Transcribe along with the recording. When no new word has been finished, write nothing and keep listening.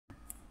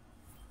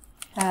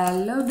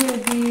Hello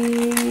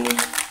baby,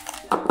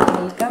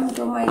 welcome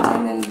to my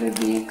channel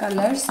baby.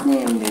 Colors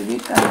name baby,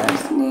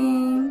 colors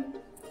name.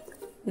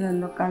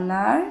 Yellow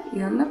color,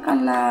 yellow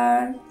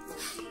color.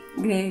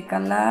 Gray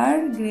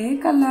color, gray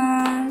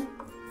color.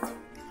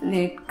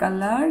 Red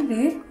color,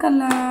 red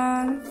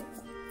color.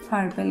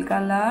 Purple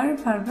color,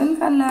 purple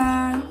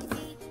color.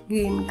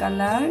 Green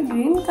color,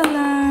 green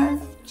color.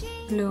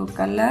 Blue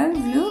color,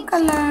 blue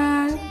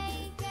color.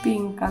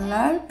 Pink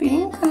color,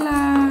 pink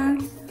color.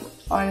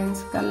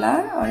 Orange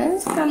color,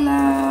 orange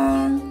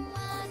color.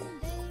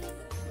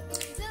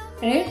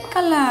 Red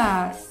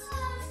color.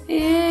 A.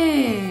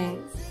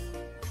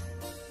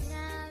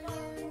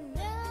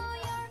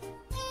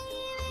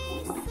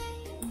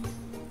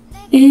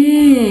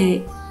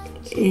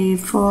 A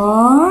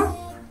for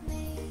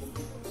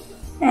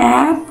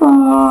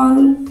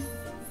apple.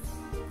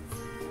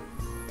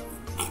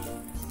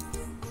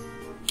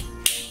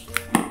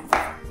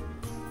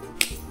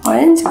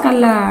 Orange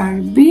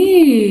color.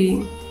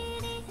 B.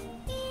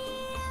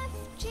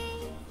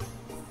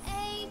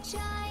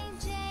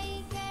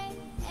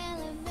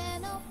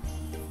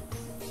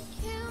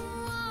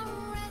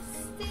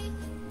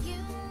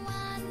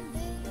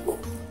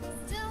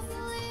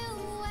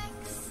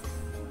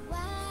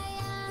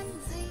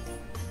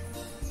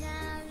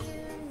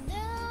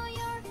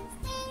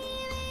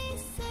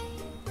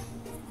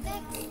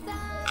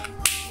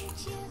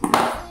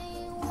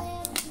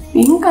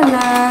 Pink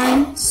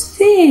color.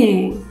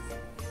 C.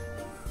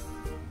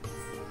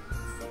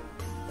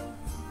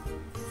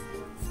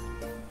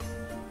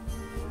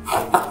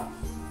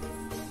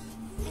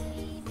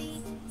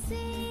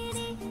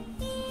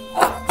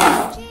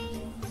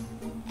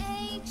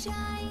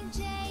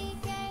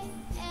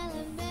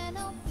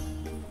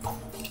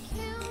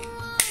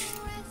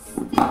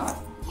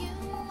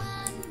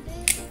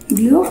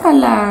 Blue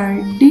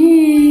color.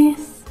 D.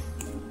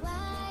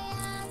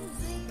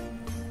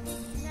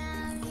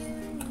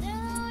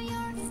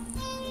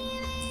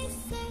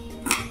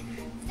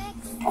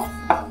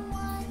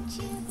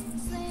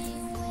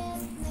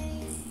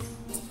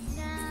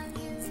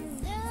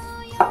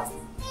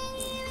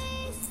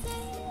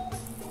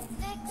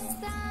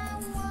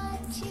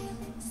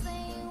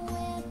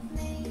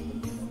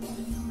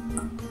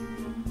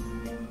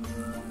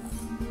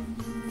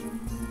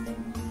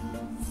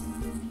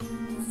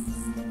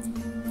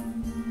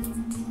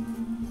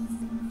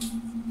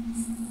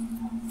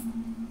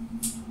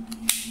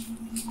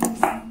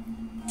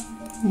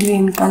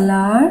 Green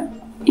color.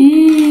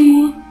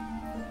 E.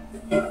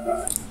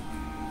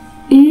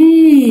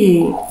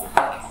 E.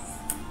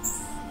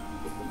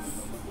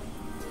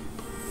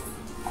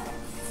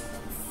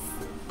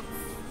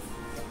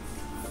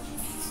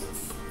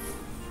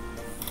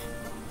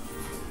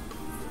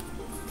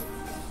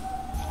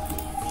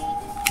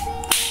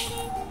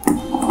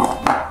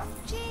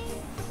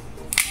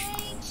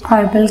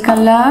 Purple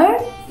color.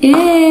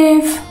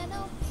 F.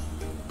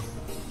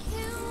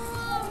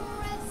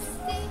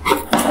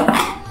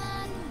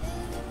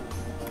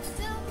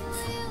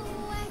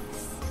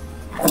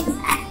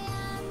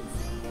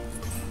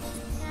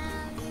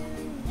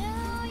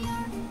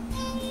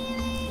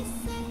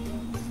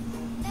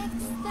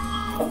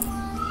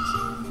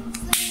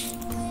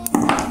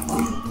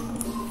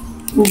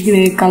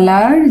 Gray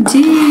color.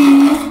 G.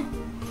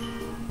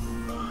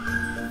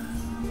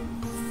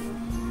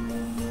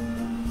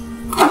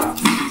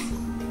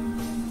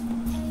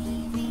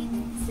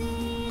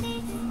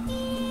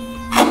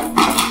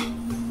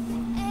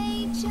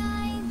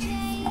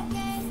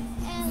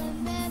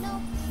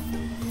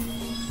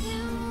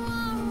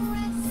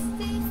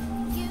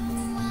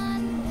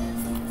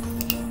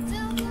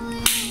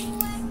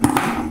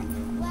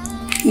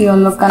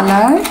 Yellow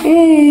color.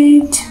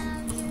 H.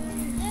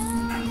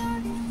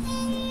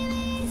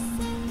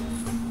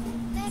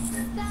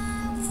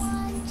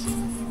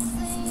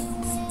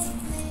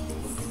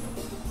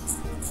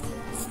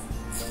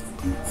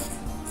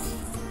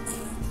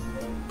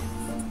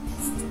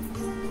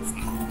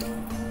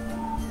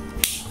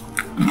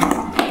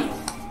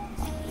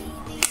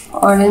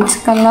 Orange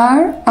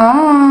color.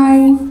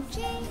 I.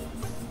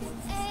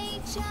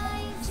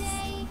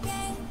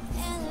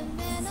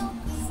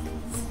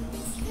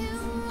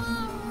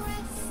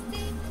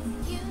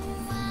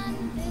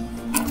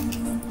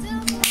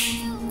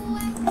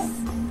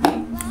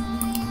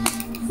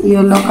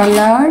 Yellow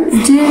color.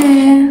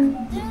 J.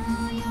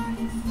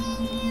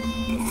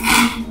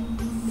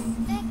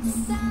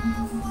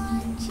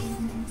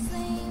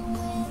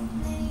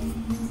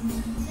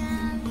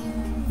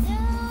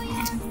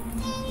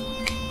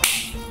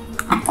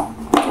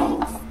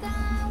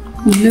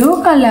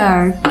 Blue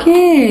color.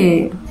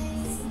 K.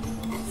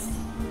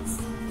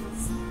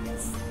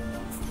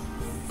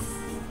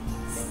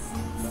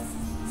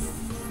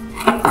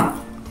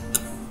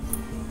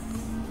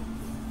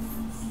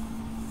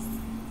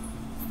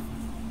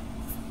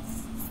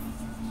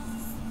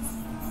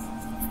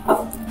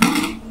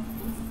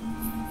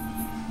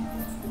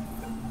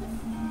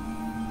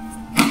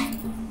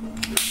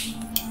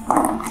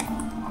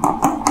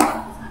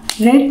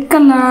 Red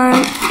color.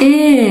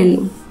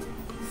 L.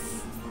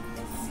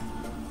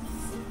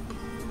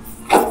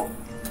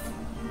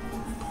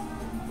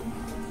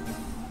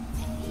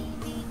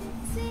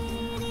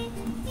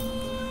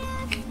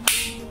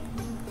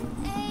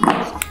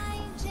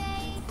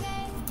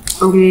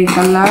 Grey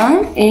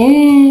color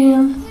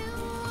A.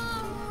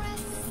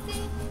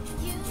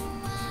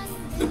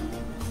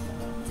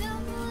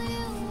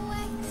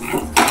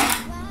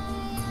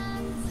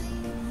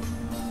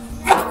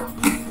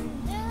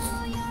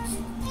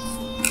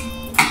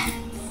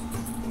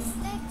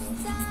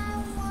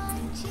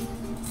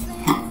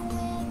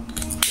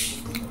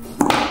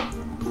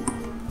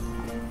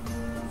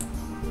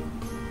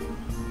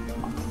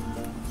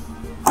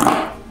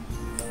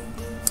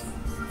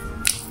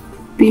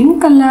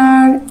 Pink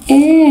color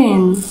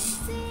N.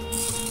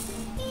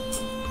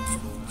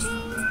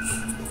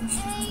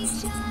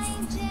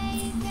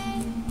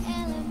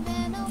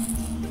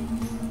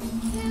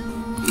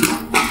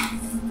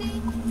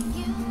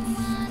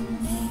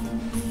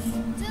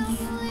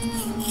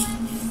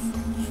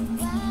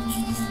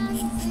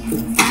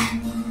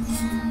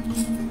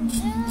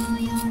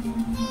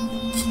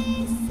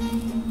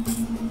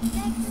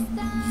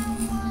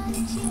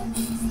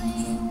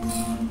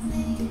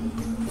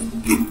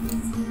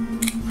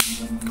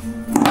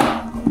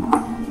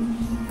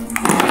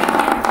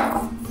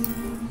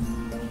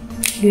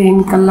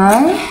 Green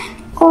color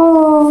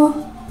O.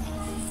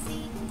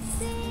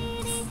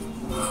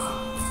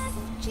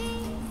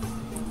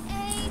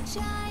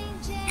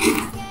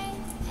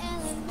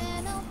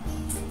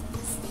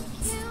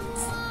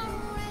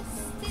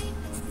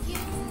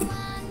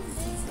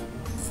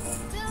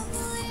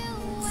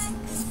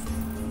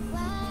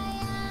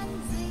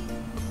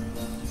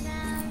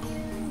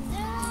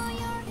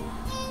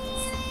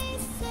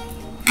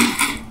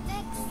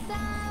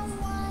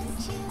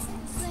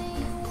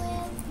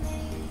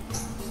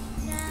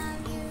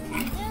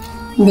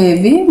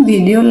 Baby,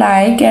 video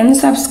like and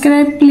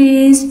subscribe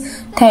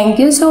please. Thank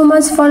you so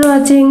much for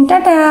watching.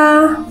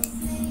 Tata.